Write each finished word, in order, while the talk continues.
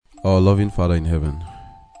Our loving Father in heaven,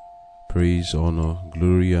 praise, honor,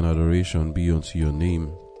 glory, and adoration be unto your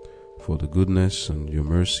name for the goodness and your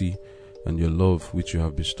mercy and your love which you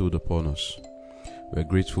have bestowed upon us. We are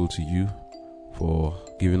grateful to you for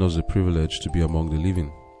giving us the privilege to be among the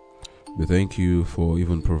living. We thank you for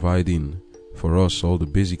even providing for us all the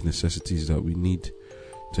basic necessities that we need.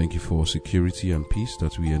 Thank you for security and peace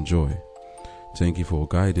that we enjoy. Thank you for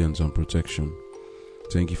guidance and protection.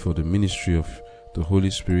 Thank you for the ministry of the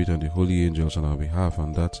Holy Spirit and the holy angels on our behalf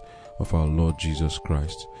and that of our Lord Jesus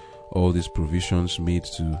Christ. All these provisions made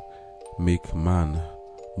to make man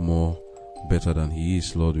more better than he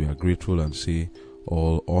is, Lord, we are grateful and say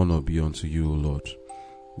all honor be unto you, O Lord.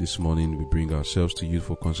 This morning we bring ourselves to you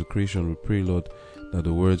for consecration. We pray, Lord, that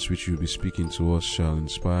the words which you will be speaking to us shall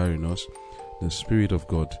inspire in us the Spirit of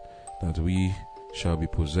God, that we shall be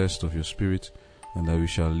possessed of your Spirit and that we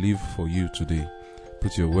shall live for you today.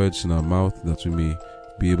 Put your words in our mouth that we may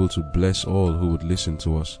be able to bless all who would listen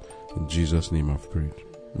to us. In Jesus' name I've prayed.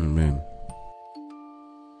 Amen.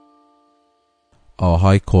 Our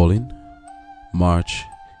High Calling, March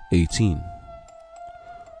 18.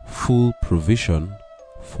 Full provision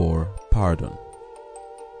for pardon.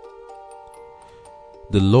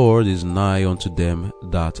 The Lord is nigh unto them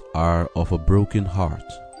that are of a broken heart,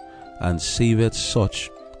 and saveth such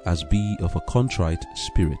as be of a contrite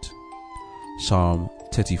spirit. Psalm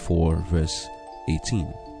 34 verse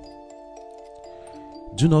 18.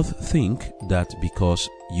 Do not think that because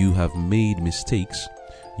you have made mistakes,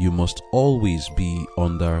 you must always be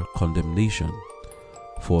under condemnation,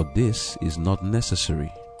 for this is not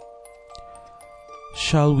necessary.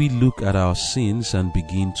 Shall we look at our sins and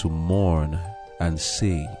begin to mourn and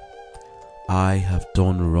say, I have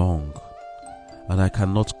done wrong, and I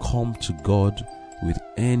cannot come to God with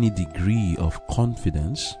any degree of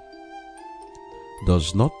confidence?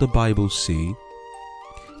 Does not the Bible say,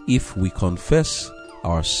 if we confess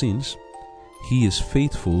our sins, he is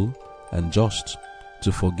faithful and just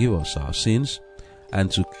to forgive us our sins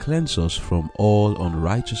and to cleanse us from all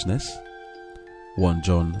unrighteousness? 1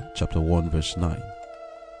 John chapter 1 verse 9.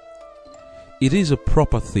 It is a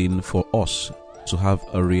proper thing for us to have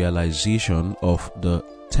a realization of the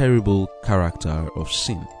terrible character of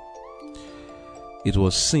sin. It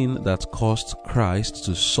was sin that caused Christ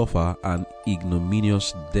to suffer an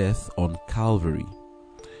ignominious death on Calvary.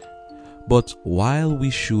 But while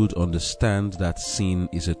we should understand that sin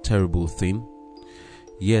is a terrible thing,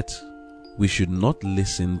 yet we should not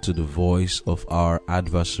listen to the voice of our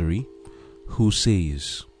adversary who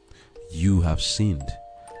says, you have sinned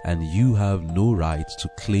and you have no right to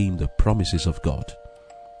claim the promises of God.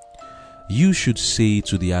 You should say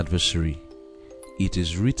to the adversary, it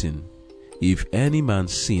is written, if any man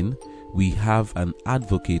sin, we have an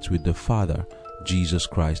advocate with the Father, Jesus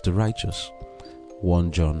Christ the righteous.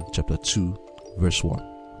 1 John chapter 2 verse 1.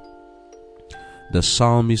 The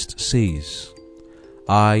psalmist says,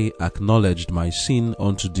 I acknowledged my sin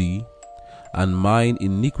unto thee, and mine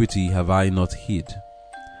iniquity have I not hid.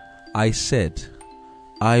 I said,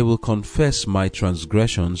 I will confess my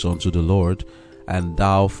transgressions unto the Lord, and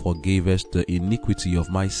thou forgavest the iniquity of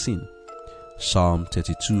my sin. Psalm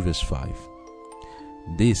 32 verse 5.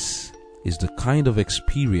 This is the kind of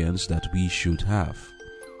experience that we should have.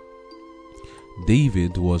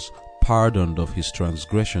 David was pardoned of his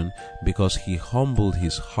transgression because he humbled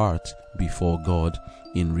his heart before God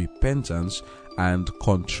in repentance and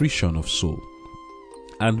contrition of soul,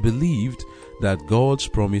 and believed that God's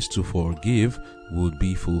promise to forgive would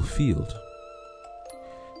be fulfilled.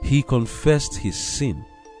 He confessed his sin,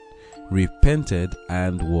 repented,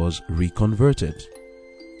 and was reconverted.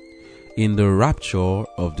 In the rapture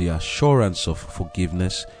of the assurance of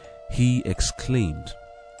forgiveness, he exclaimed,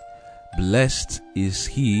 Blessed is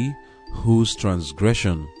he whose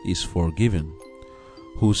transgression is forgiven,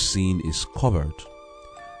 whose sin is covered.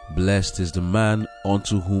 Blessed is the man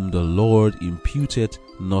unto whom the Lord imputeth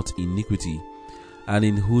not iniquity, and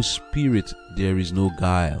in whose spirit there is no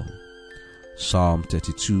guile. Psalm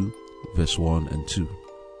 32 verse 1 and 2.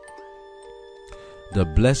 The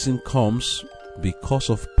blessing comes because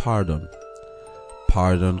of pardon.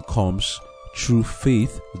 Pardon comes through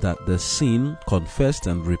faith that the sin confessed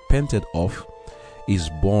and repented of is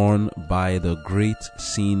borne by the great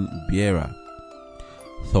sin bearer.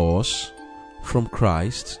 Thus, from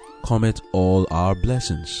Christ cometh all our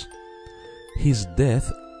blessings. His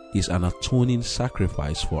death is an atoning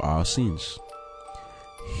sacrifice for our sins.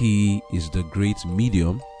 He is the great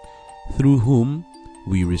medium through whom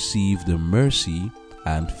we receive the mercy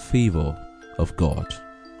and favor of God.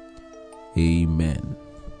 Amen.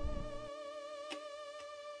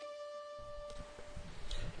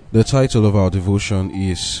 The title of our devotion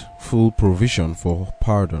is Full Provision for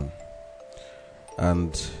Pardon,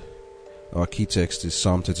 and our key text is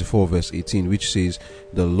Psalm 34 verse 18, which says,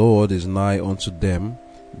 "The Lord is nigh unto them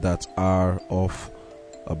that are of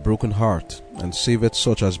a broken heart, and saveth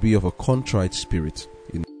such as be of a contrite spirit."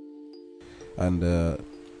 And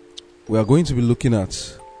we are going to be looking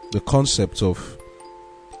at the concept of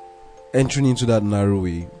entering into that narrow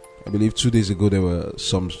way. I believe 2 days ago there were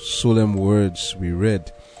some solemn words we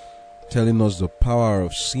read telling us the power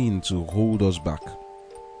of sin to hold us back,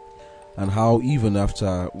 and how even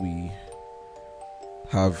after we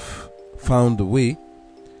have found the way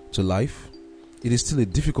to life, it is still a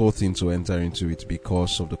difficult thing to enter into it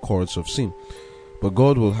because of the cords of sin. But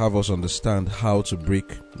God will have us understand how to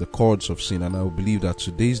break the cords of sin, and I believe that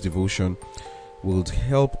today's devotion will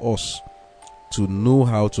help us to know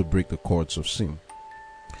how to break the cords of sin.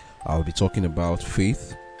 I'll be talking about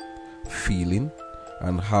faith, feeling,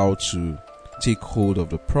 and how to take hold of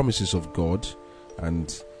the promises of God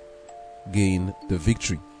and gain the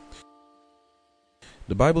victory.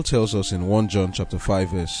 The Bible tells us in 1 John chapter 5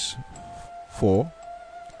 verse 4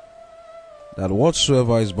 that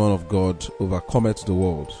whatsoever is born of God overcometh the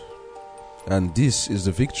world, and this is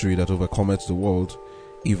the victory that overcometh the world,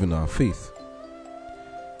 even our faith.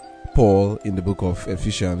 Paul, in the book of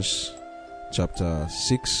Ephesians chapter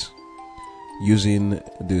 6, using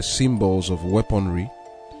the symbols of weaponry,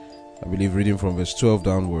 I believe reading from verse 12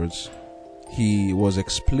 downwards, he was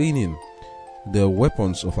explaining the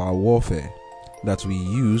weapons of our warfare that we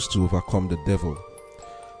use to overcome the devil.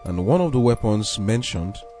 And one of the weapons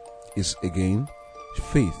mentioned is again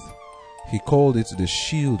faith. He called it the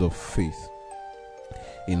shield of faith.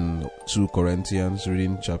 In 2 Corinthians,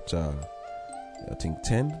 reading chapter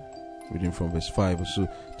 10, reading from verse 5 or so,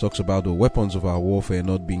 talks about the weapons of our warfare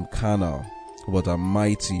not being carnal, but are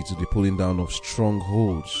mighty to the pulling down of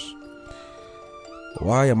strongholds.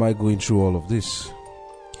 Why am I going through all of this?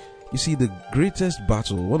 You see, the greatest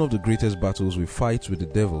battle, one of the greatest battles we fight with the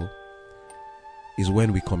devil is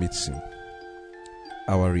when we commit sin.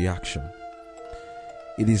 Our reaction.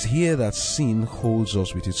 It is here that sin holds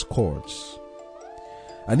us with its cords.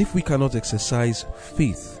 And if we cannot exercise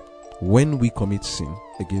faith when we commit sin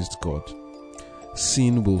against God,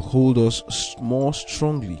 sin will hold us more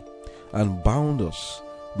strongly and bound us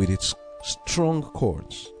with its strong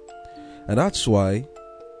cords. And that's why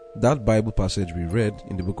that Bible passage we read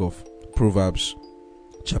in the book of Proverbs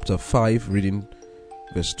chapter 5, reading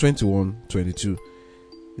verse 21-22,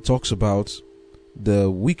 it talks about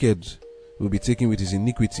the wicked will be taken with his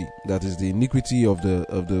iniquity, that is, the iniquity of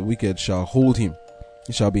the wicked shall hold him.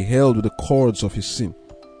 He shall be held with the cords of his sin.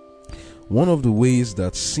 One of the ways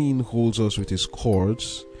that sin holds us with his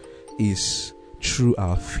cords is through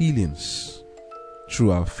our feelings.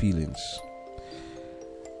 Through our feelings.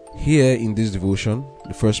 Here in this devotion,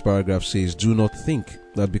 the first paragraph says, "Do not think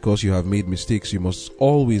that because you have made mistakes, you must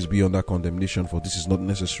always be under condemnation, for this is not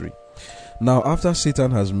necessary." Now, after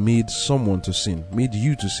Satan has made someone to sin, made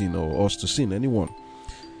you to sin, or us to sin, anyone,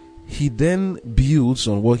 he then builds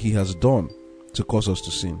on what he has done to cause us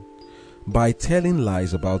to sin by telling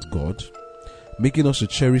lies about God, making us to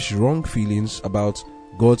cherish wrong feelings about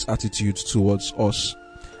God's attitude towards us,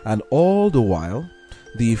 and all the while,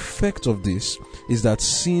 the effect of this is that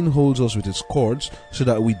sin holds us with its cords so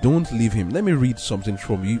that we don't leave him. Let me read something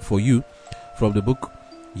for you from the book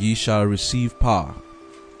Ye Shall Receive Power,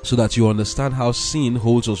 so that you understand how sin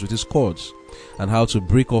holds us with its cords and how to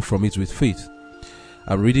break off from it with faith.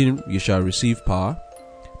 I'm reading Ye Shall Receive Power,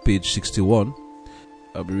 page 61.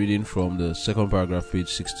 I'll be reading from the second paragraph, page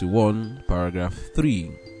 61, paragraph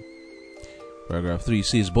 3. Paragraph 3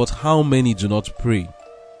 says, "But how many do not pray?"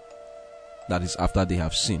 That is, after they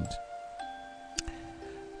have sinned.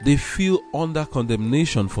 They feel under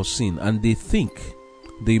condemnation for sin, and they think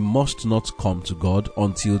they must not come to God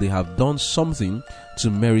until they have done something to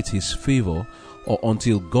merit his favor, or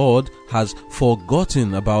until God has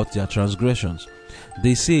forgotten about their transgressions.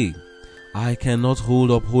 They say, "I cannot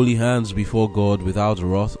hold up holy hands before God without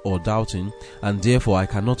wrath or doubting, and therefore I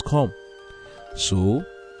cannot come." So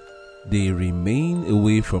they remain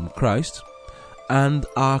away from Christ and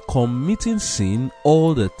are committing sin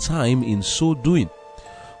all the time in so doing.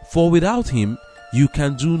 For without him, you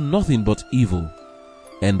can do nothing but evil.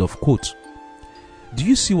 End of quote. Do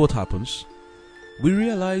you see what happens? We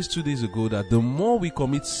realized 2 days ago that the more we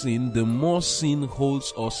commit sin, the more sin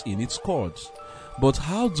holds us in its cords. But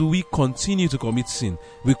how do we continue to commit sin?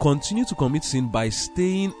 We continue to commit sin by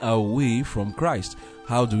staying away from Christ.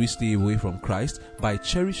 How do we stay away from Christ? By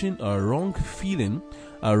cherishing a wrong feeling,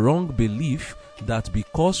 a wrong belief that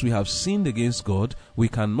because we have sinned against God, we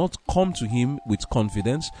cannot come to Him with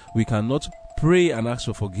confidence, we cannot pray and ask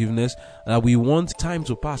for forgiveness, that we want time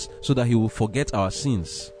to pass so that He will forget our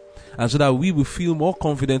sins, and so that we will feel more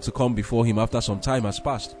confident to come before Him after some time has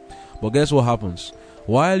passed. But guess what happens?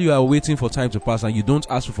 While you are waiting for time to pass and you don't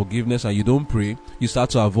ask for forgiveness and you don't pray, you start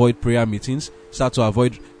to avoid prayer meetings, start to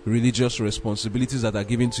avoid religious responsibilities that are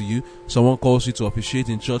given to you. Someone calls you to officiate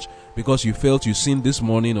in church because you felt you sinned this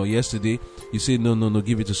morning or yesterday. You say, no,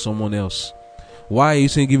 give it to someone else. Why are you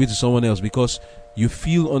saying give it to someone else? Because you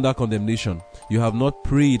feel under condemnation. You have not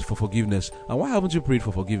prayed for forgiveness. And why haven't you prayed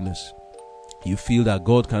for forgiveness? You feel that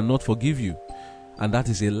God cannot forgive you. And that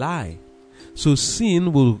is a lie. So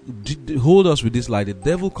sin will hold us with this lie. The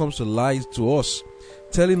devil comes to lie to us,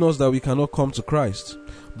 telling us that we cannot come to Christ.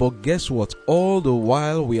 But guess what? All the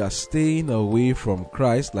while we are staying away from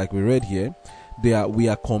Christ, like we read here, we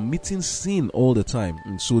are committing sin all the time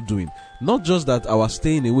in so doing. Not just that our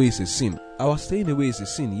staying away is a sin. Our staying away is a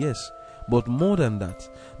sin, yes. But more than that,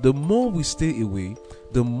 the more we stay away,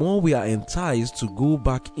 the more we are enticed to go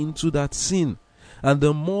back into that sin. And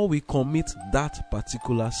the more we commit that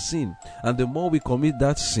particular sin, and the more we commit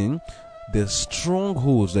that sin, the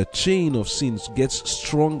strongholds, the chain of sins gets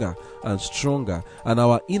stronger and stronger, and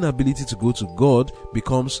our inability to go to God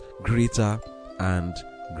becomes greater and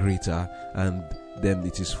greater. And then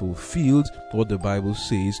it is fulfilled what the Bible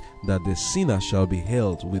says, that the sinner shall be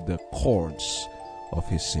held with the cords of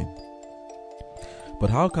his sin.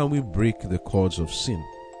 But how can we break the cords of sin?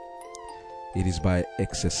 It is by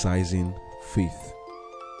exercising faith.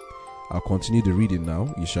 I'll continue the reading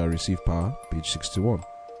now. You shall receive power, page 61.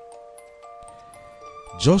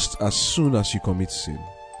 Just as soon as you commit sin,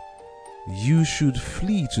 you should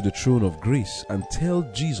flee to the throne of grace and tell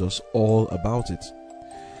Jesus all about it.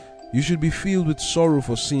 You should be filled with sorrow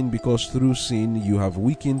for sin, because through sin you have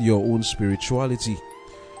weakened your own spirituality,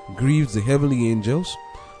 grieved the heavenly angels,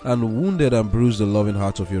 and wounded and bruised the loving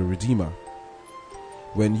heart of your Redeemer.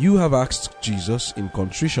 When you have asked Jesus in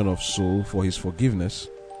contrition of soul for His forgiveness,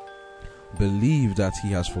 believe that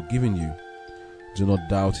He has forgiven you. Do not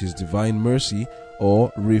doubt His divine mercy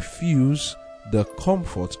or refuse the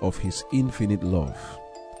comfort of His infinite love.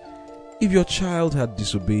 If your child had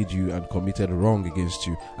disobeyed you and committed wrong against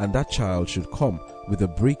you, and that child should come with a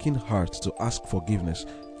breaking heart to ask forgiveness,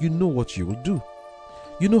 you know what you will do.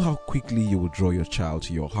 You know how quickly you will draw your child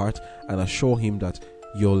to your heart and assure him that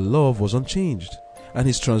your love was unchanged and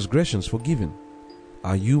his transgressions forgiven.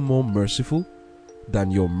 Are you more merciful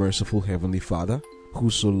than your merciful heavenly Father, who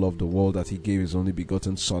so loved the world that He gave His only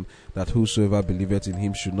begotten Son, that whosoever believeth in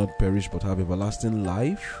Him should not perish but have everlasting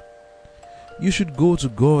life? You should go to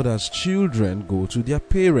God as children go to their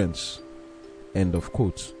parents. End of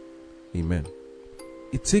quote. Amen.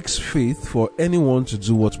 It takes faith for anyone to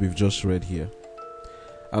do what we've just read here.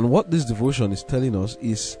 And what this devotion is telling us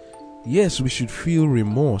is, yes, we should feel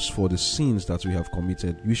remorse for the sins that we have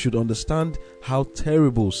committed. We should understand how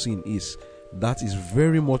terrible sin is. That is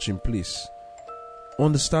very much in place.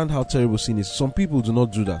 Understand how terrible sin is. Some people do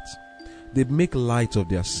not do that. They make light of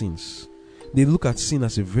their sins. They look at sin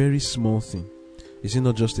as a very small thing. Is it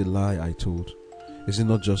not just a lie I told? Is it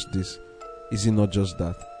not just this? Is it not just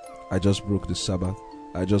that? I just broke the Sabbath.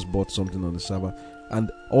 I just bought something on the Sabbath.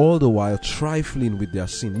 And all the while trifling with their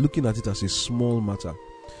sin, looking at it as a small matter.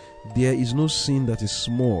 There is no sin that is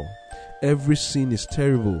small. Every sin is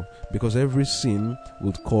terrible, because every sin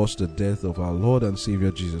would cause the death of our Lord and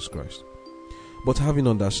Savior Jesus Christ. But having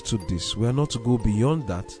understood this, we are not to go beyond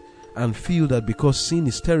that and feel that because sin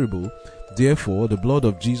is terrible, therefore the blood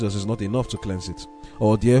of Jesus is not enough to cleanse it,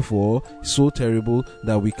 or therefore so terrible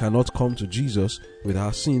that we cannot come to Jesus with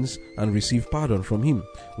our sins and receive pardon from Him.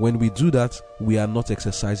 When we do that, we are not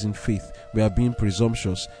exercising faith. We are being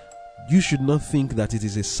presumptuous. You should not think that it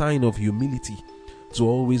is a sign of humility to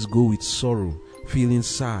always go with sorrow, feeling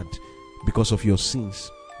sad because of your sins.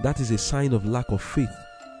 That is a sign of lack of faith.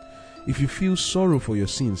 If you feel sorrow for your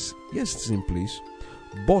sins, yes, it's in place,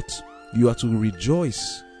 but you are to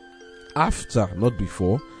rejoice after, not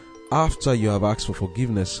before, after you have asked for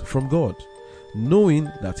forgiveness from God, knowing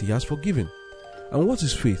that He has forgiven. And what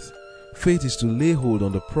is faith? Faith is to lay hold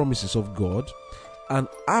on the promises of God and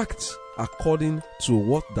act according to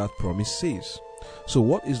what that promise says. So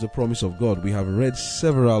what is the promise of God? We have read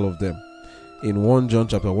several of them. In 1 John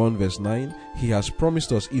chapter 1 verse 9, he has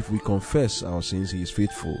promised us if we confess our sins, he is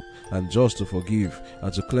faithful and just to forgive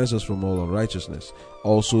and to cleanse us from all unrighteousness.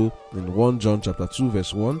 Also, in 1 John chapter 2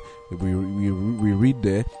 verse 1, we read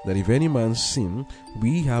there that if any man sin,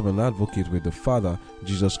 we have an advocate with the Father,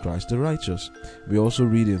 Jesus Christ the righteous. We also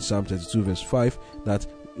read in Psalm 32 verse 5 that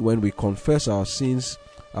when we confess our sins,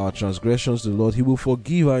 our transgressions to the Lord, he will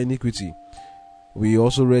forgive our iniquity. We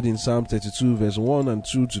also read in Psalm 32 verse 1 and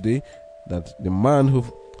 2 today that the man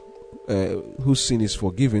whose sin is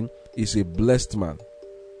forgiven is a blessed man.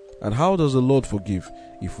 And how does the Lord forgive?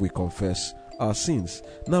 If we confess our sins.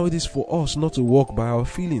 Now it is for us not to walk by our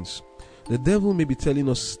feelings. The devil may be telling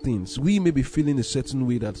us things. We may be feeling a certain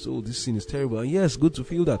way that, oh, this sin is terrible. And yes, good to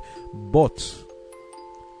feel that. But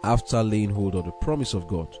after laying hold of the promise of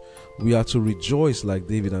God, we are to rejoice like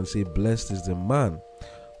David and say, blessed is the man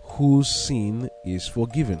whose sin is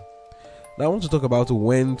forgiven. Now I want to talk about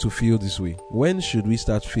when to feel this way. When should we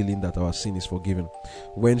start feeling that our sin is forgiven?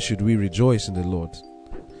 When should we rejoice in the Lord?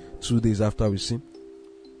 2 days after we sin?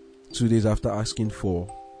 2 days after asking for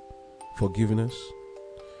forgiveness?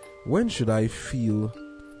 When should I feel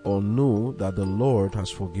or know that the Lord has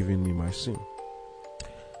forgiven me my sin?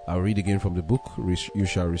 I'll read again from the book, You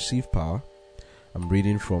Shall Receive Power. I'm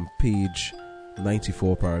reading from page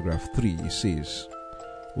 94, paragraph 3. It says,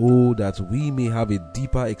 oh, that we may have a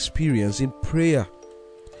deeper experience in prayer.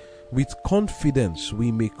 With confidence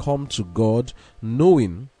we may come to God,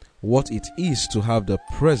 knowing what it is to have the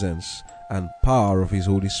presence and power of His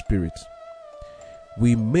Holy Spirit.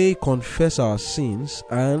 We may confess our sins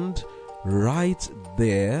and right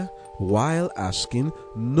there, while asking,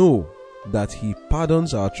 know that He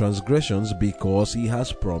pardons our transgressions because He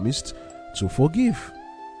has promised to forgive.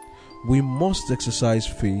 We must exercise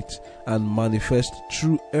faith and manifest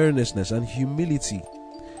true earnestness and humility.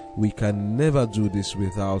 We can never do this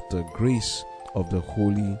without the grace of the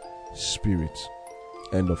Holy Spirit.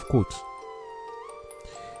 End of quote.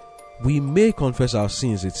 We may confess our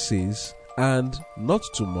sins, it says, and not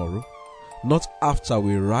tomorrow, not after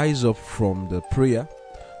we rise up from the prayer,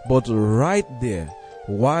 but right there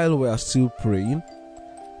while we are still praying,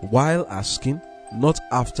 while asking, not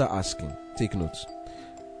after asking. Take note.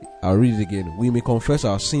 I'll read it again. We may confess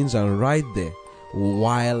our sins and right there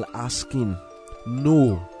while asking,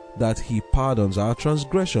 know that He pardons our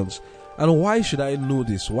transgressions. And why should I know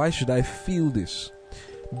this? Why should I feel this?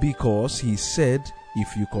 Because He said,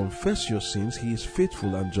 if you confess your sins, He is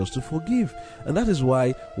faithful and just to forgive. And that is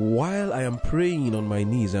why while I am praying on my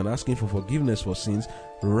knees and asking for forgiveness for sins,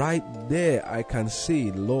 right there I can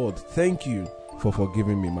say, Lord, thank you for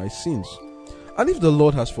forgiving me my sins. And if the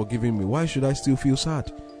Lord has forgiven me, why should I still feel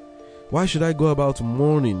sad? Why should I go about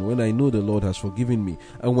mourning when I know the Lord has forgiven me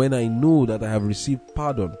and when I know that I have received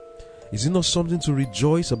pardon? Is it not something to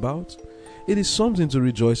rejoice about? It is something to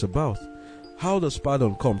rejoice about. How does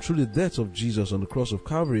pardon come? Through the death of Jesus on the cross of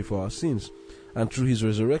Calvary for our sins. And through His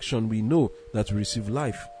resurrection we know that we receive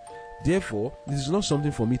life. Therefore, this is not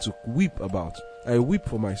something for me to weep about. I weep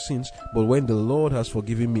for my sins, but when the Lord has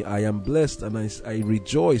forgiven me, I am blessed and I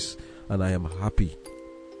rejoice and I am happy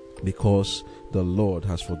because the Lord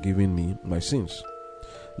has forgiven me my sins.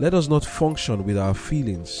 Let us not function with our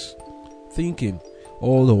feelings, thinking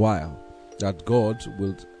all the while that God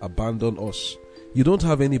will abandon us. You don't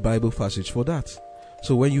have any Bible passage for that.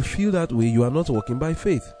 So when you feel that way, you are not walking by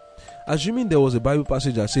faith. Assuming there was a Bible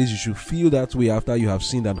passage that says you should feel that way after you have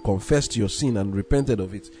sinned and confessed your sin and repented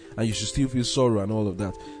of it, and you should still feel sorrow and all of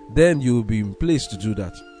that, then you will be in place to do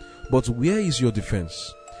that. But where is your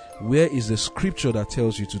defense? Where is the scripture that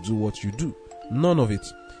tells you to do what you do? None of it.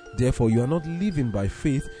 Therefore, you are not living by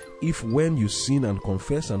faith if when you sin and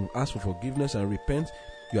confess and ask for forgiveness and repent,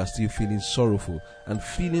 you are still feeling sorrowful and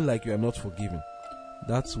feeling like you are not forgiven.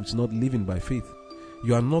 That's not living by faith.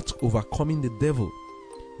 You are not overcoming the devil.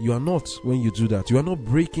 You are not, when you do that, you are not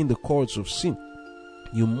breaking the cords of sin.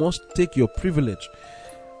 You must take your privilege.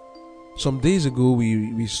 Some days ago,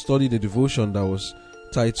 we studied a devotion that was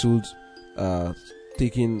titled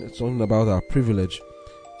taking something about our privilege.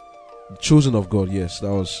 Chosen of God, yes, that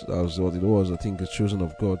was what it was. I think the chosen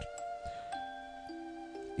of God.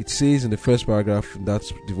 It says in the first paragraph in that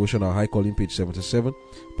devotion, our High Calling, page 77,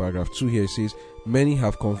 paragraph 2 here, it says, many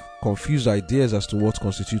have confused ideas as to what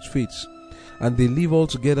constitutes faith, and they live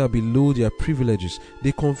altogether below their privileges.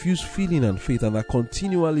 They confuse feeling and faith and are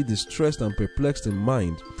continually distressed and perplexed in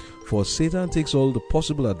mind, for Satan takes all the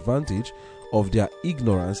possible advantage of their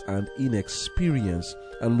ignorance and inexperience.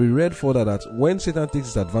 And we read further that when Satan takes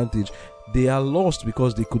this advantage, they are lost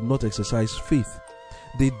because they could not exercise faith.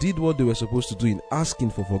 They did what they were supposed to do in asking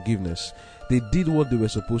for forgiveness. They did what they were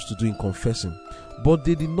supposed to do in confessing, but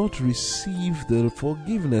they did not receive the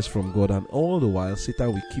forgiveness from God, and all the while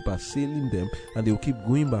Satan will keep assailing them and they will keep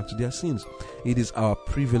going back to their sins. It is our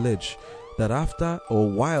privilege that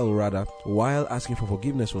while asking for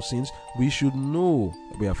forgiveness for sins, we should know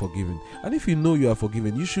we are forgiven. And if you know you are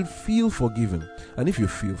forgiven, you should feel forgiven. And if you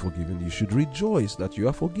feel forgiven, you should rejoice that you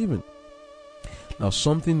are forgiven. Now,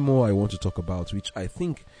 something more I want to talk about, which I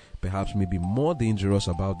think perhaps may be more dangerous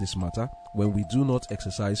about this matter, when we do not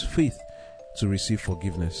exercise faith to receive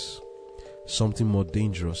forgiveness. Something more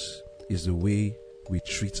dangerous is the way we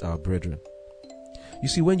treat our brethren. You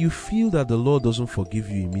see, when you feel that the Lord doesn't forgive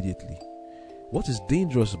you immediately, what is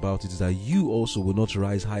dangerous about it is that you also will not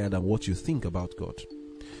rise higher than what you think about God.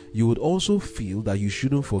 You would also feel that you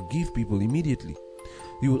shouldn't forgive people immediately.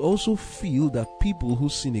 You would also feel that people who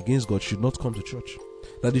sin against God should not come to church,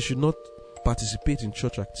 that they should not participate in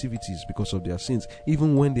church activities because of their sins,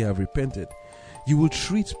 even when they have repented. You will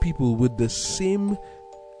treat people with the same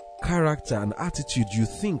character and attitude you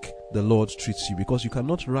think the Lord treats you, because you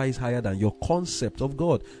cannot rise higher than your concept of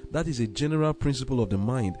God. That is a general principle of the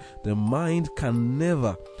mind. The mind can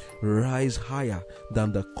never rise higher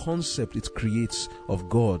than the concept it creates of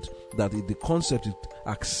God, that the concept it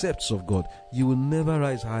accepts of God. You will never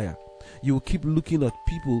rise higher. You will keep looking at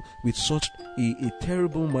people with such a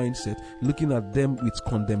terrible mindset, looking at them with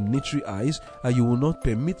condemnatory eyes, and you will not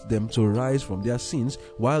permit them to rise from their sins.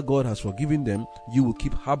 While God has forgiven them, you will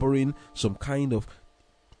keep harboring some kind of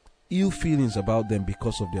ill feelings about them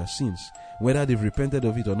because of their sins. Whether they've repented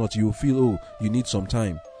of it or not, you will feel, oh, you need some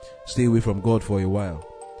time. Stay away from God for a while.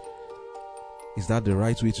 Is that the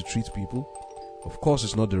right way to treat people? Of course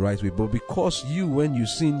it's not the right way, but because when you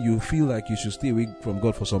sin, you feel like you should stay away from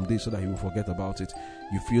God for some days so that He will forget about it.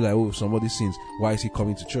 You feel like, oh, if somebody sins, why is he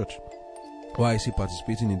coming to church? Why is he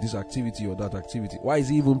participating in this activity or that activity? Why is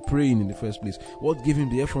he even praying in the first place? What gave him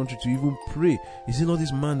the effrontery to even pray? Is it not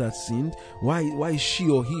this man that sinned? Why is she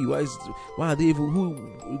or he? Why are they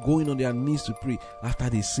even going on their knees to pray after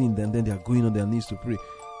they sinned, and then they are going on their knees to pray?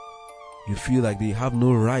 You feel like they have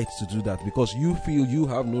no right to do that because you feel you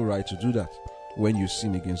have no right to do that when you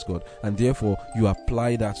sin against God, and therefore you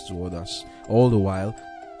apply that to others, all the while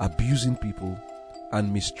abusing people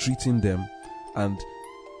and mistreating them and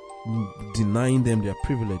denying them their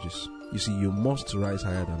privileges. You see, you must rise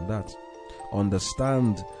higher than that.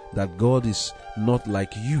 Understand that God is not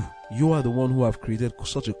like you. You are the one who have created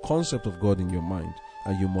such a concept of God in your mind,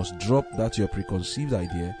 and you must drop that your preconceived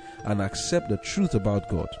idea and accept the truth about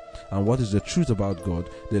God. And what is the truth about God?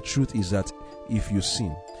 The truth is that if you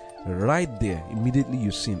sin, right there, immediately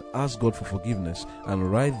you sin, ask God for forgiveness,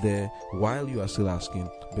 and right there, while you are still asking,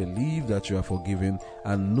 believe that you are forgiven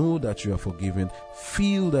and know that you are forgiven,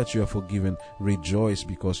 feel that you are forgiven, rejoice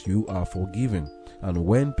because you are forgiven. And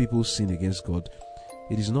when people sin against God,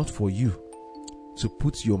 it is not for you to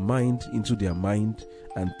put your mind into their mind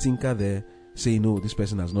and tinker there, say, no, this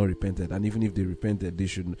person has not repented, and even if they repented, they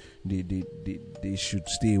should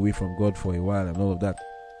stay away from God for a while and all of that.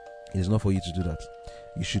 It is not for you to do that.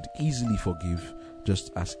 You should easily forgive,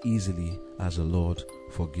 just as easily as the Lord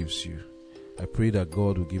forgives you. I pray that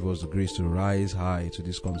God will give us the grace to rise high to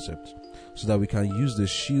this concept, so that we can use the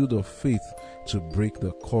shield of faith to break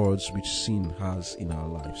the cords which sin has in our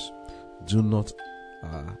lives. Do not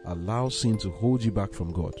allow sin to hold you back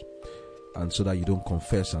from God, and so that you don't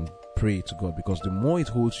confess and pray to God, because the more it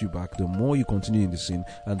holds you back, the more you continue in the sin,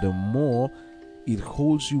 and the more it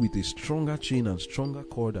holds you with a stronger chain and stronger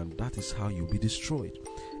cord, and that is how you'll be destroyed.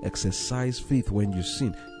 Exercise faith when you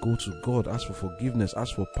sin. Go to God, ask for forgiveness,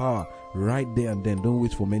 ask for power right there and then. Don't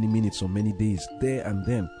wait for many minutes or many days. There and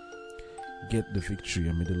then, get the victory,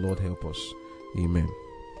 and may the Lord help us. Amen.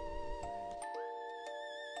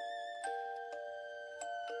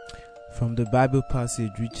 From the Bible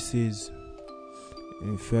passage which says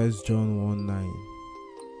in 1 John 1:9,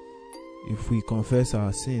 if we confess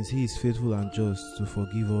our sins, He is faithful and just to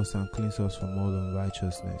forgive us and cleanse us from all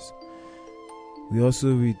unrighteousness. We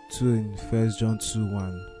also read too in 1 John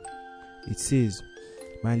 2:1. It says,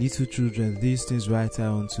 my little children, these things write I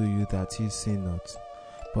unto you, that ye sin not.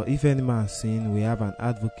 But if any man sin, we have an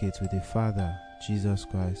advocate with the Father, Jesus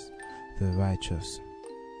Christ, the righteous.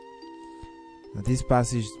 And this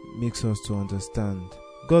passage makes us to understand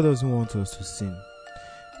God doesn't want us to sin.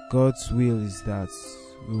 God's will is that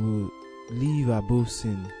we will live above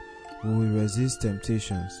sin, we will resist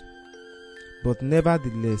temptations. But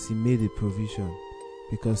nevertheless, He made a provision,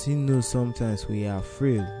 because He knows sometimes we are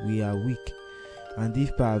frail, we are weak, and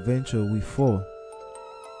if peradventure we fall,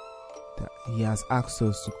 that He has asked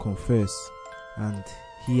us to confess, and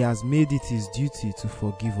He has made it His duty to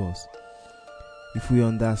forgive us. If we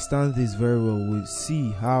understand this very well, we'll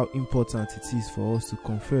see how important it is for us to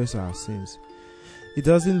confess our sins. He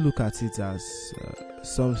doesn't look at it as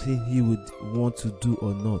something he would want to do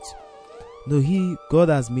or not. No, God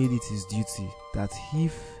has made it his duty that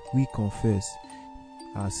if we confess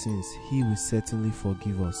our sins, he will certainly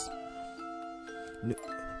forgive us.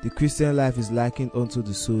 The Christian life is likened unto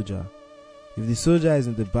the soldier. If the soldier is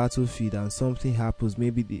in the battlefield and something happens,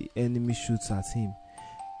 maybe the enemy shoots at him,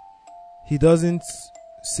 he doesn't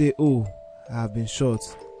say, "Oh, I have been shot,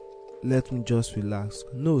 let me just relax."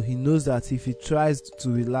 No, he knows that if he tries to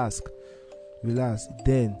relax,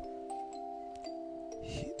 then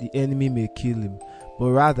the enemy may kill him.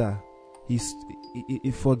 But rather,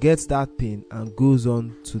 he forgets that pain and goes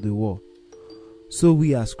on to the war. So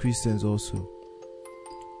we as Christians also,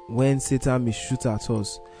 when Satan may shoot at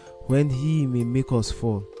us, when he may make us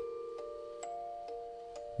fall,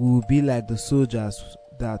 we will be like the soldiers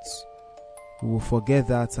that we will forget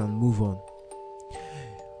that and move on.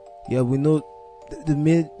 Yeah, we know the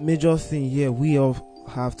major thing here we all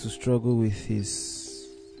have to struggle with is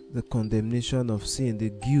the condemnation of sin, the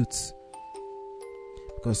guilt.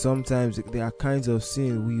 Because sometimes there are kinds of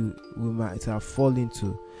sin we might have fallen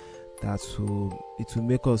into that it will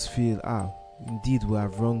make us feel, indeed we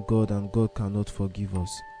have wronged God and God cannot forgive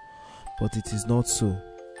us. But it is not so.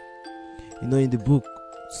 In the book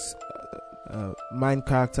Mind,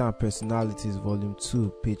 Character and Personalities, Volume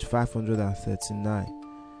 2, page 539,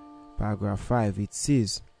 paragraph 5, it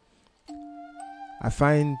says, "I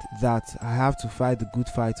find that I have to fight the good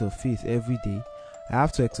fight of faith every day. I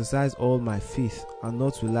have to exercise all my faith and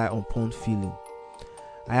not rely upon feeling.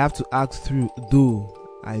 I have to act through though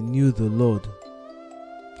I knew the Lord.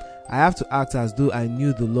 I have to act as though I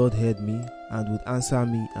knew the Lord heard me and would answer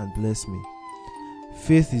me and bless me.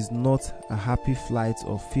 Faith is not a happy flight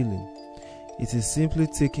of feeling. It is simply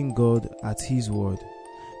taking God at his word,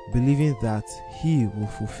 believing that he will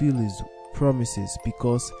fulfill his promises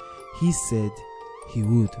because he said he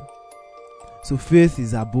would." So faith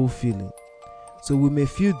is above feeling. So we may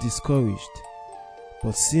feel discouraged,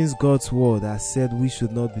 but since God's word has said we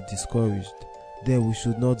should not be discouraged, then we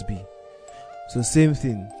should not be. So same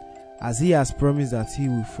thing, as he has promised that he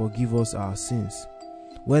will forgive us our sins,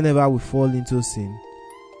 whenever we fall into sin,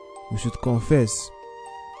 we should confess,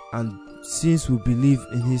 and since we believe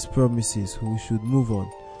in his promises, we should move on.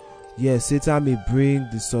 Yes, Satan may bring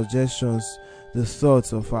the suggestions, the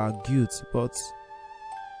thoughts of our guilt, but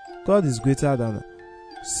God is greater than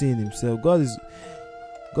sin himself.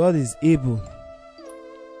 God is able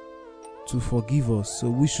to forgive us.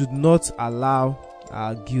 So we should not allow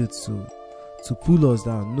our guilt to pull us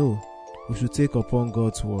down. No, we should take upon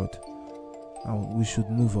God's word and we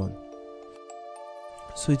should move on.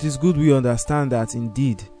 So it is good we understand that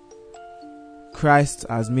indeed Christ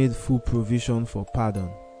has made full provision for pardon.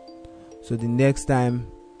 So the next time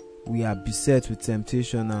we are beset with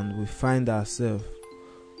temptation and we find ourselves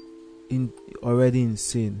already in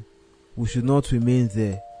sin, we should not remain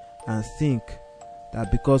there and think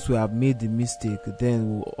that because we have made the mistake, then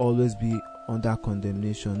we will always be under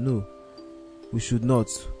condemnation. No, we should not.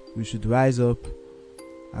 We should rise up,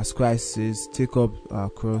 as Christ says, take up our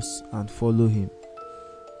cross and follow him.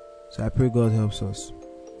 So I pray God helps us.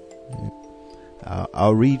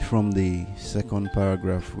 I'll read from the second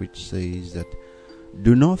paragraph, which says that,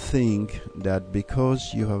 "Do not think that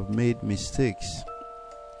because you have made mistakes,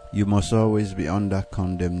 you must always be under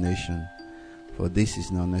condemnation, for this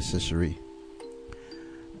is not necessary."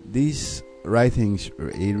 These writings,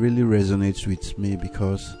 it really resonates with me,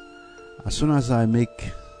 because as soon as I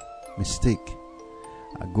make mistake,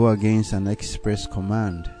 I go against an express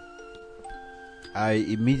command, I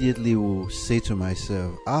immediately will say to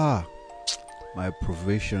myself, my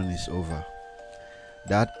probation is over.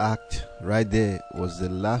 That act right there was the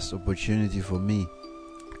last opportunity for me,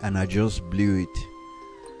 and I just blew it.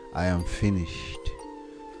 I am finished.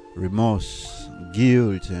 Remorse,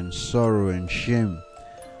 guilt, and sorrow and shame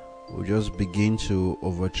will just begin to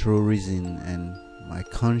overthrow reason, and my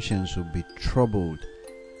conscience will be troubled,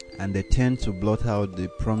 and they tend to blot out the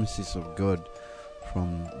promises of God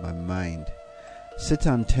from my mind.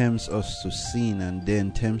 Satan tempts us to sin and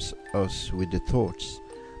then tempts us with the thoughts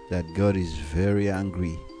that God is very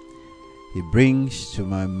angry. He brings to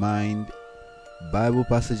my mind Bible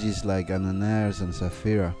passages like Ananias and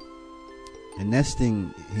Sapphira. The next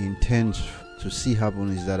thing he intends to see happen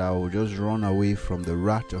is that I will just run away from the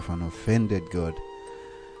wrath of an offended God,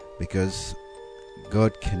 because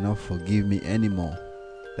God cannot forgive me anymore.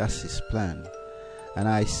 That's his plan. And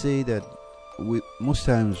I say that most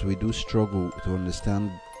times we do struggle to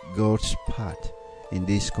understand God's part in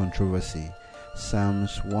this controversy,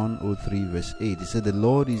 Psalms 103 verse 8. He said, "The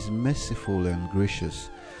Lord is merciful and gracious,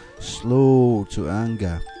 slow to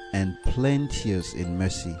anger, and plenteous in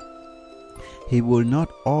mercy. He will not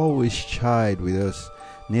always chide with us,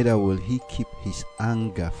 neither will he keep his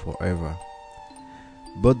anger forever.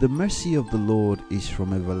 But the mercy of the Lord is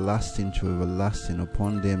from everlasting to everlasting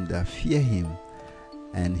upon them that fear him,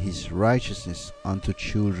 and his righteousness unto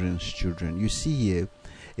children's children." You see here,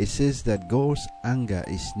 it says that God's anger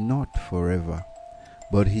is not forever,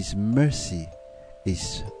 but his mercy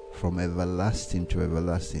is from everlasting to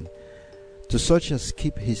everlasting, to such as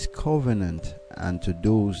keep his covenant, and to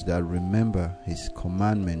those that remember his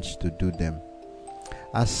commandments to do them.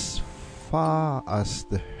 As far as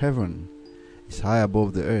the heaven is high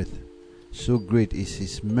above the earth, so great is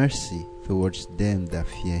his mercy towards them that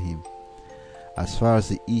fear him. As far as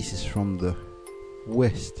the east is from the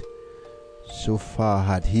west, so far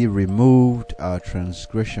had he removed our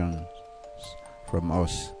transgressions from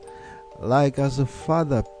us. Like as a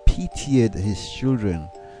father pitied his children,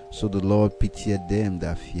 so the Lord pitied them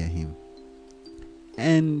that fear him.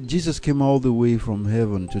 And Jesus came all the way from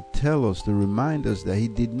heaven to tell us, to remind us that he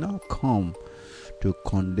did not come to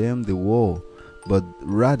condemn the world, but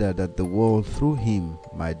rather that the world through him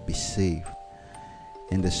might be saved.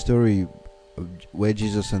 In the story where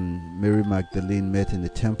Jesus and Mary Magdalene met in the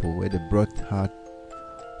temple, where they brought her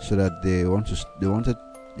so that they wanted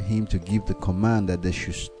him to give the command that they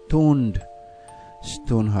should stone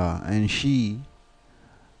her, and she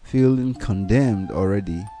feeling condemned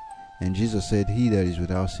already, and Jesus said, "He that is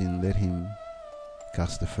without sin, let him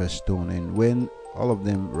cast the first stone." And when all of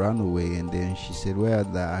them ran away, and then she said,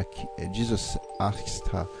 Jesus asked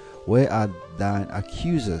her, "Where are thine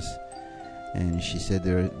accusers?" And she said,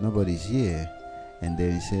 "Nobody's here." And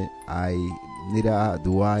then he said, "Neither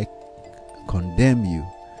do I condemn you."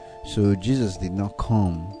 So Jesus did not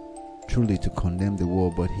come truly to condemn the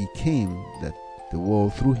world, but he came that the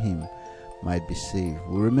world through him might be saved.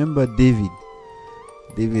 We remember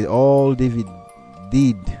all David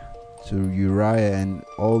did to Uriah and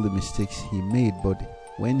all the mistakes he made, but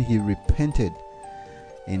when he repented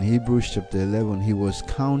in Hebrews chapter 11, he was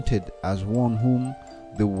counted as one whom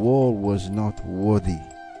the world was not worthy.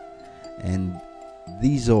 And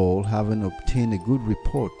these all, having obtained a good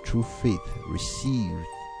report through faith, received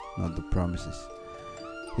not the promises.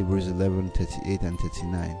 Hebrews 11:38 and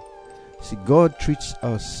 39. See, God treats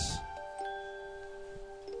us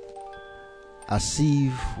as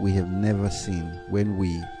if we have never sinned when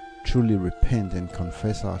we truly repent and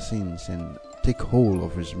confess our sins and take hold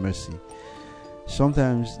of his mercy.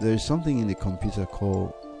 Sometimes there is something in the computer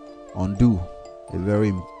called undo, a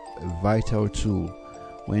very vital tool.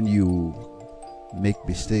 When you make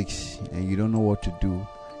mistakes and you don't know what to do,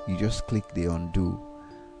 you just click the undo.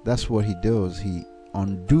 That's what he does. He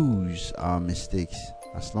undoes our mistakes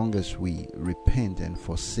as long as we repent and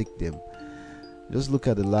forsake them. Just look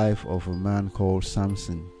at the life of a man called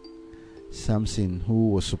Samson. Samson, who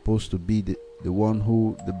was supposed to be the one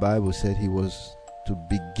who the Bible said he was to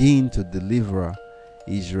begin to deliver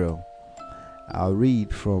Israel. I'll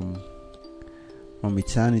read from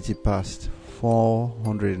Eternity Past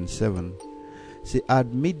 407. See, at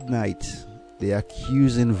midnight, the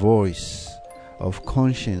accusing voice of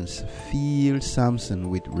conscience filled Samson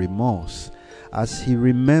with remorse as he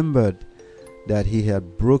remembered that he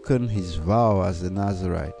had broken his vow as a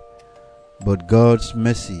Nazirite, but God's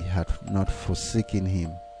mercy had not forsaken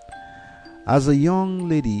him. As a young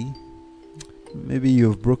lady, maybe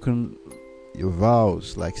you've broken your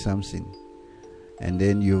vows like Samson, and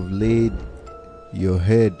then you've laid your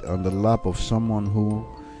head on the lap of someone who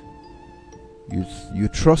you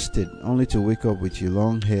trusted, only to wake up with your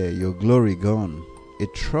long hair, your glory gone.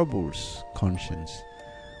 It troubles conscience.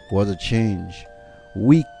 What a change.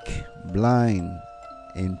 Weak, blind,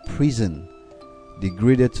 in prison,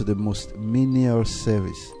 degraded to the most menial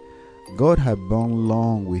service. God had borne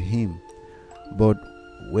long with him, but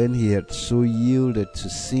when he had so yielded to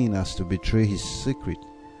sin as to betray his secret,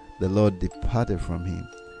 the Lord departed from him.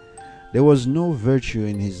 There was no virtue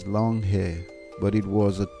in his long hair, but it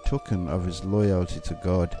was a token of his loyalty to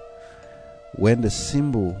God. When the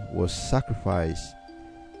symbol was sacrificed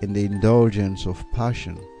in the indulgence of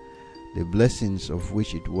passion, the blessings of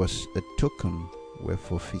which it was a token were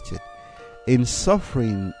forfeited. In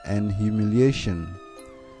suffering and humiliation,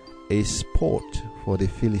 a sport for the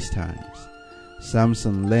Philistines,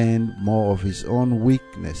 Samson learned more of his own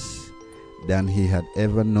weakness than he had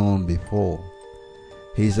ever known before.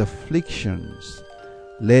 His afflictions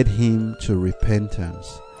led him to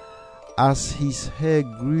repentance. As his hair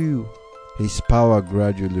grew, his power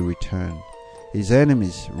gradually returned. His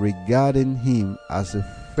enemies, regarding him as a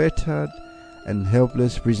fettered and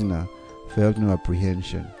helpless prisoner felt no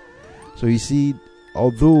apprehension. So you see,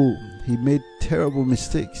 although he made terrible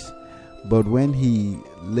mistakes, but when he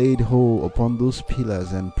laid hold upon those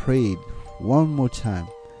pillars and prayed one more time,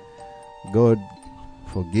 God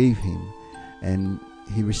forgave him and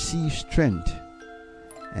he received strength.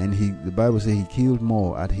 And the Bible says he killed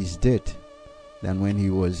more at his death than when he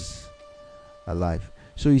was alive.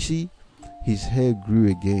 So you see, his hair grew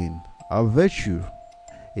again. Our virtue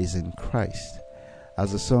is in Christ.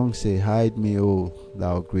 As the song says, hide me, O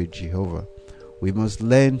thou great Jehovah. We must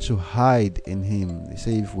learn to hide in him. They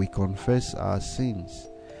say if we confess our sins,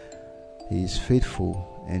 he is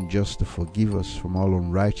faithful and just to forgive us from all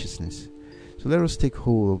unrighteousness. So let us take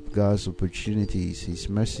hold of God's opportunities, his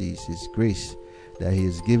mercies, his grace that he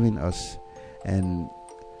has given us. And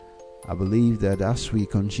I believe that as we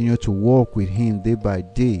continue to walk with him day by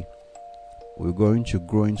day, we're going to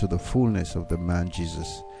grow into the fullness of the man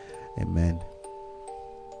Jesus. Amen.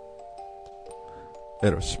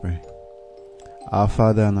 Let us pray. Our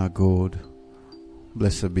Father and our God,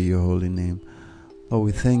 blessed be your holy name. Lord,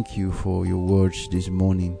 we thank you for your words this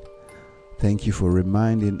morning. Thank you for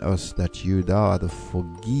reminding us that thou art the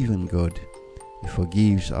forgiving God. He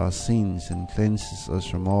forgives our sins and cleanses us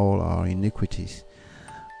from all our iniquities.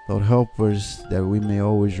 Lord, help us that we may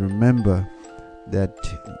always remember that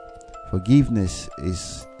forgiveness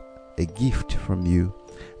is a gift from you,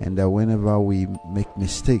 and that whenever we make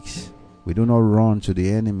mistakes, we do not run to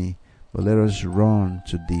the enemy, but let us run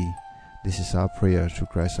to thee. This is our prayer through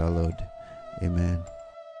Christ our Lord. Amen.